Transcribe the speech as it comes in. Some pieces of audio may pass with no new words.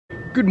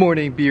Good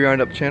morning, Be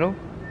Roundup channel.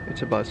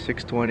 It's about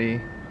 6:20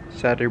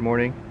 Saturday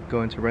morning,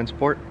 going to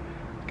Rennsport.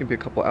 It's gonna be a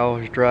couple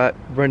hours drive,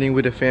 running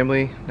with the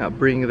family, not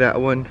bringing that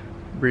one,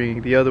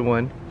 bringing the other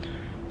one.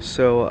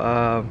 So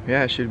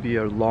yeah, it should be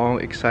a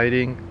long,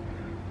 exciting,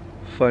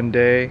 fun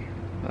day.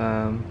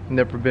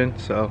 Never been,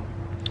 so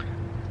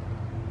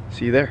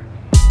see you there.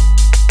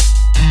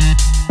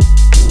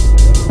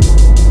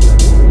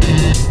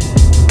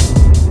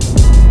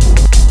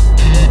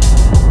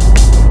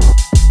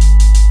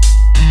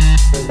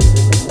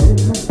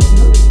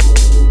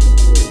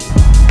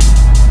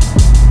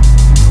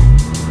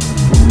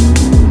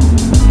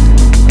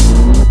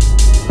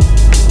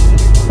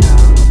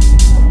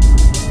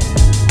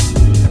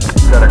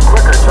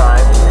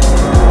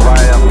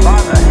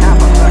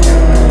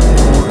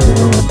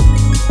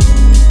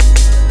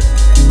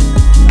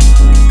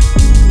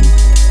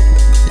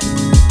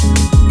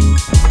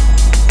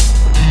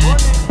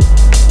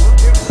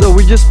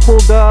 Just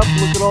pulled up,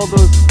 look at all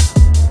those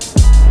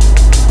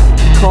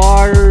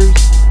cars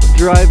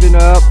driving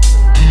up,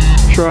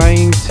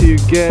 trying to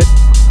get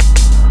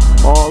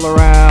all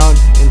around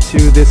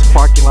into this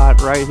parking lot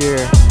right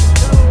here.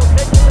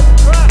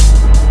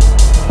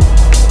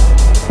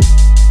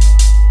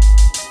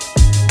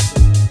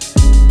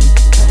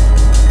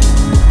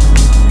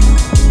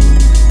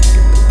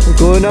 We're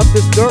going up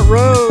this dirt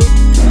road.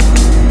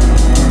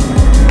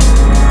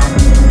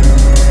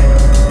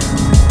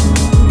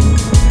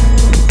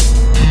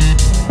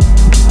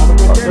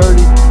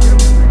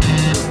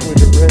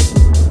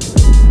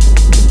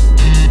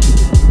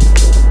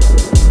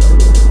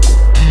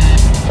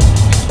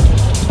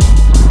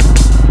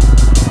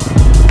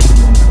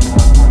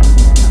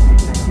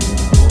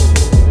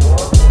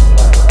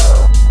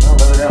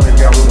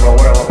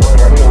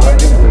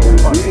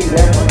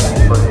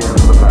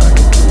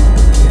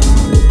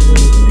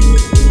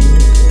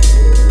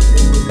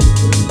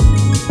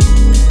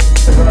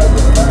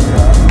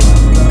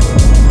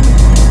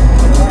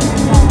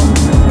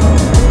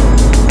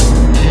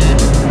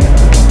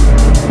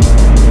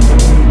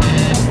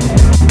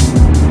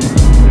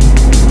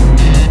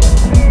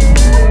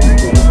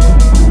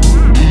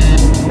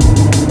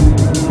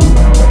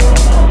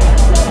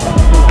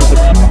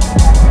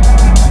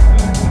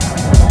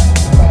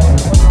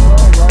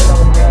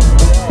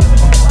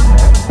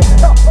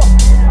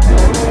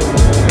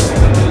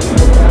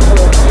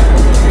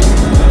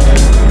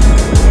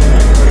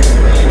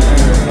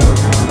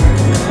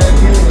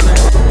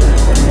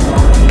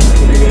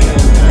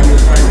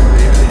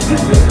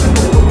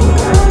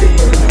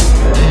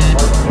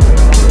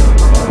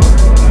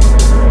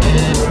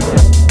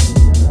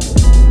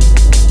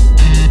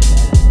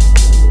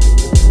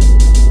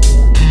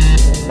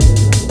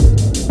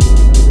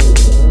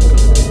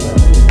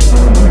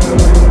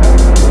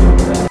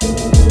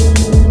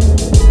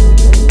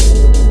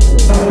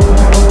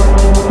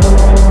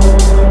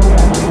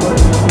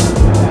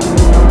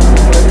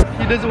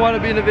 Doesn't want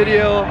to be in the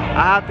video.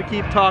 I have to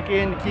keep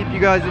talking to keep you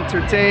guys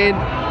entertained.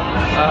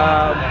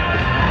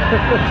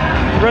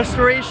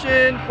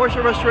 Restoration,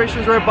 Porsche restoration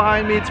is right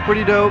behind me. It's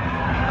pretty dope.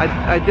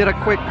 I did a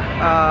quick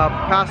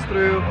pass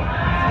through.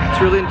 It's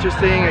really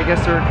interesting. I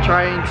guess they're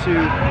trying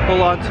to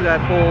hold on to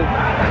that whole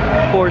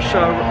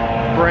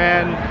Porsche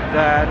brand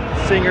that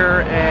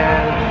Singer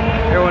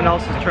and everyone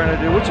else is trying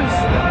to do, which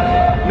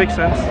is makes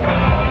sense,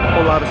 a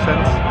whole lot of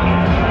sense.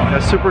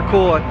 That's super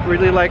cool. I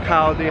really like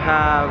how they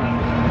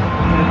have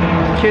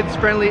kids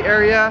friendly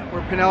area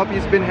where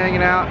Penelope's been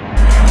hanging out.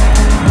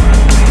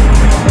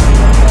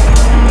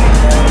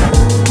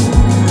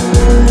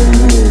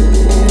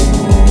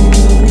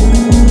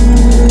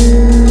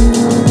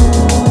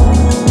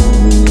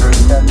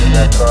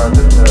 That car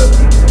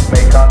that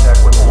made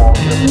contact with the wall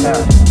just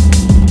passed.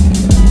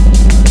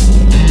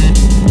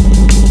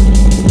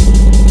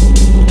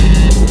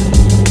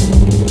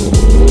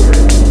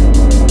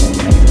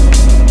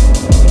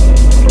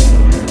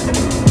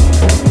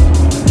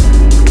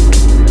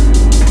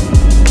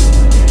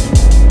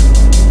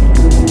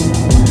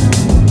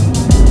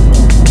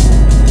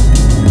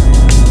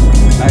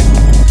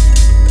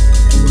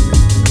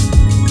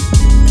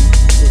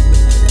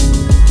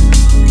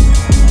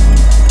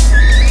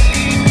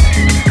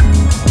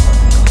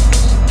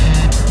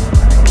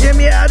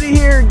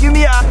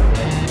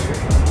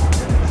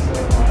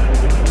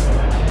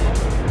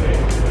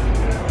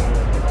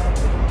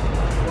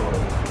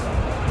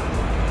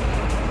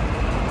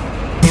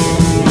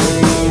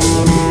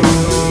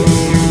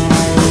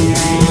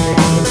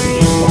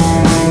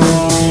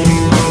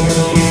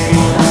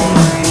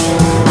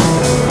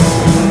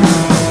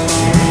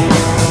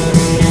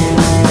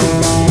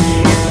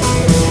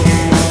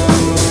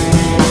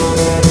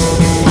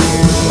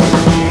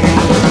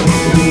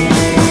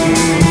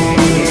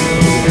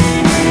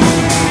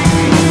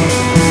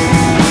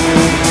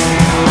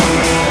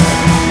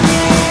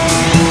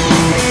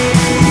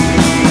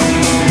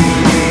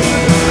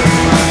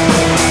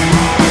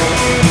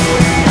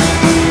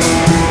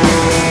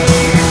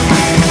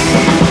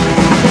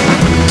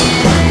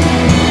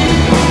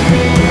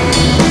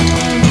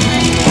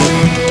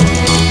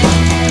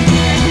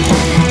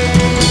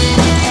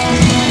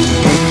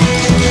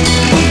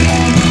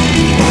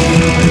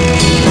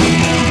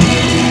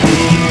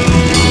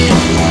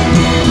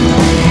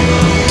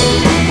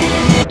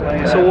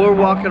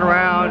 walking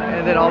around,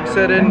 and then all of a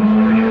sudden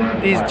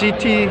these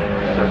GT2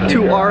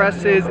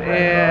 RSs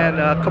and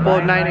a couple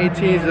of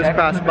 918s just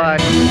passed by.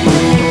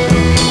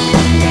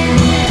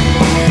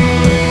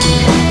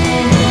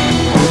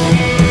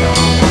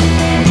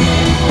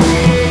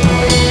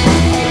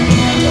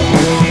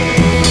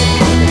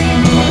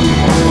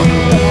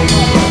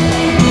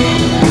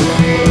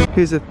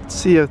 Here's a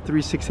sea of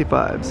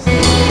 365s.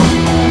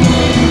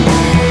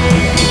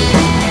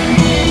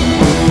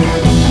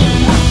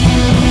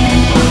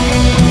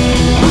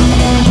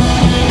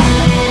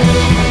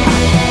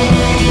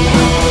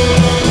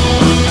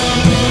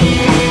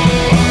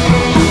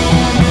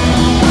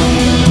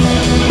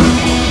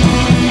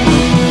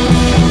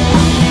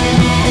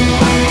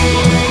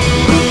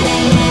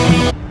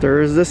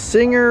 There's the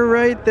Singer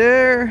right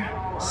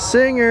there.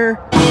 Singer.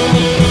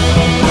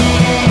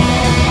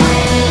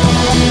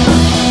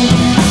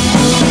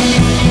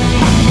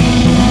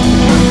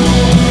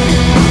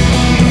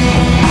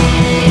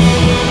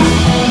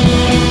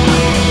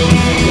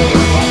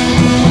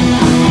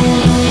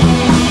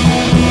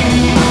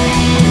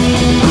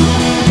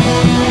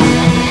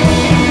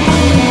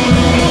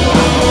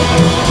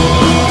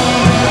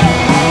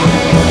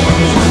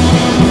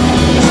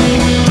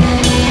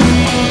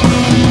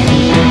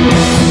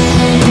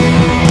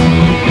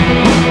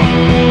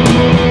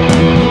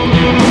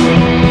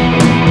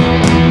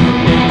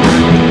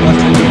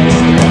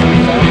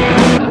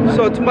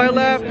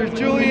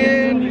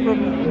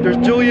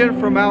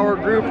 From our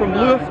group from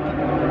Luft.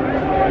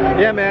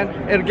 Yeah, man.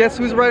 And guess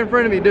who's right in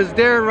front of me? There's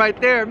Darren right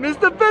there.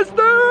 Mr.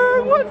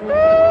 Fister! What's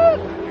up?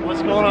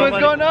 What's going on?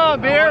 What's going on,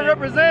 Bear?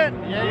 Represent.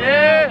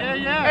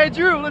 Yeah. Hey,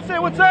 Drew, let's say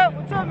what's up.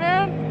 What's up,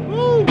 man?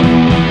 Woo!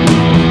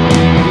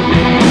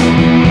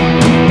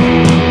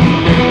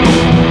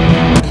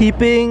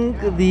 Keeping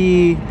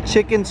the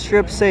chicken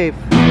strip safe.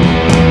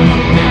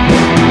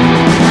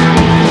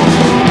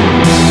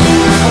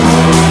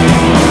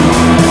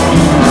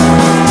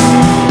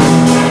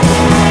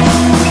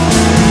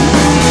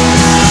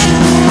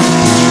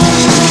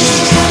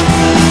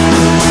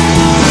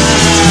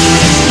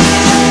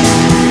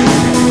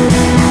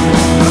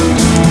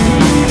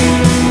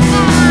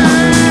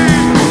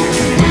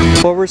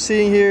 What we're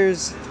seeing here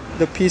is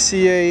the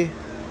PCA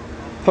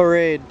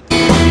parade.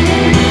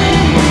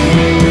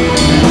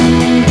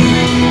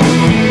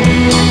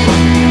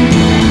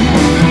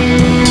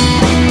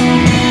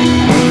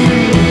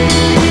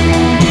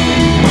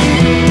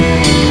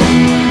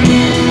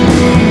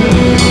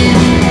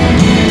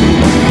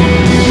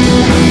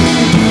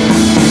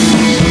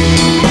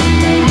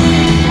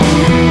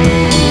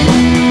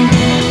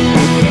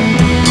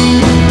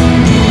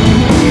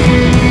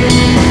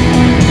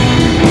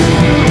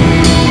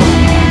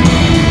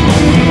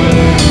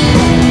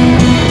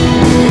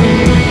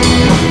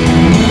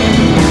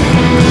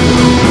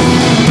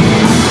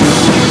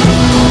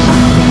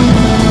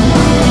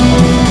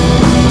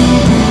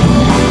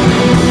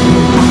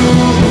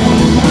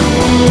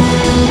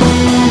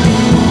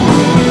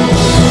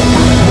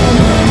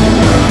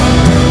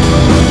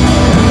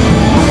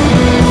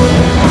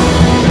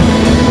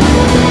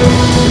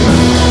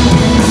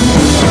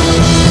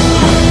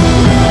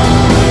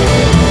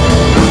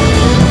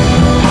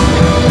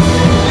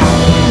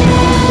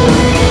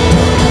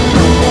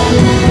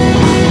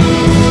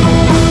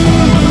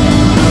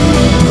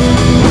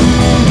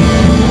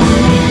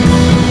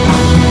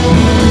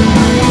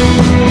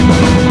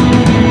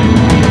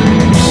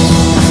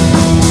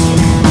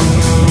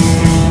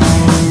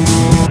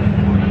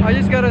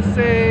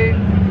 Say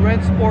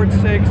Rennsport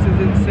 6 is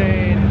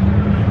insane.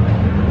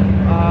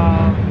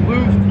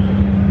 Luft,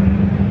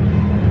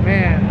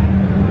 man,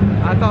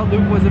 I thought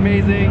Luft was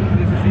amazing.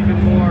 This is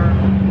even more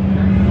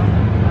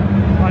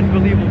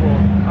unbelievable.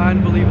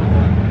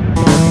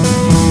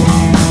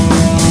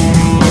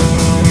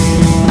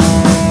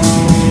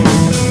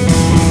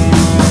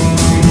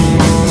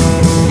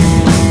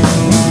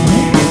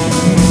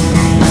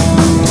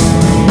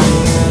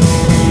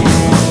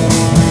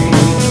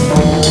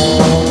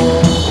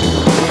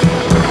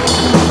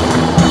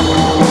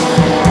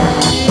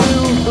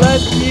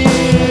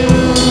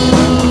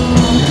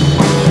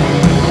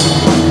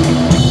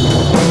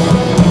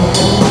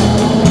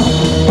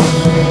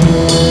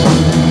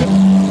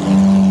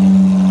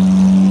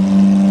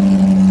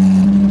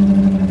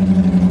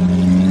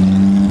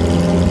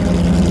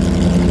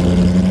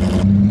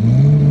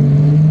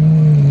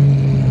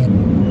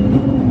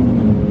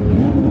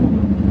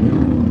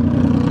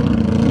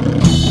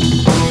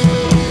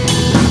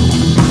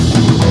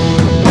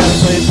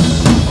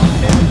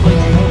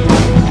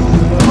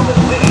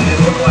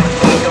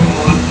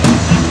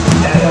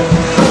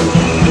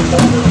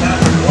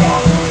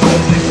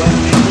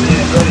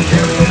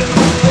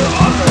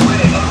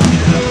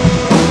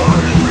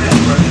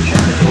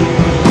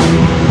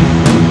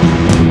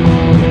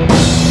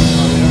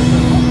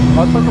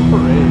 That's like a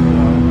parade,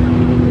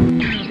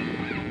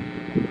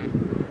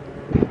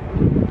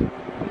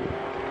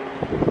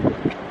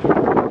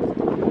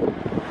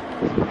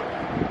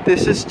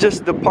 This is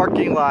just the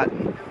parking lot.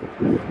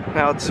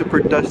 Now it's super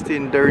dusty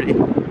and dirty.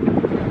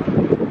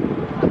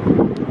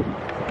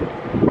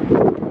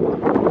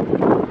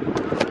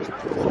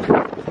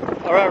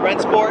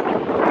 Rennsport.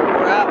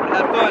 We're out.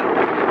 Have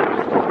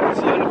fun.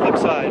 See you on the flip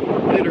side.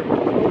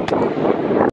 Later.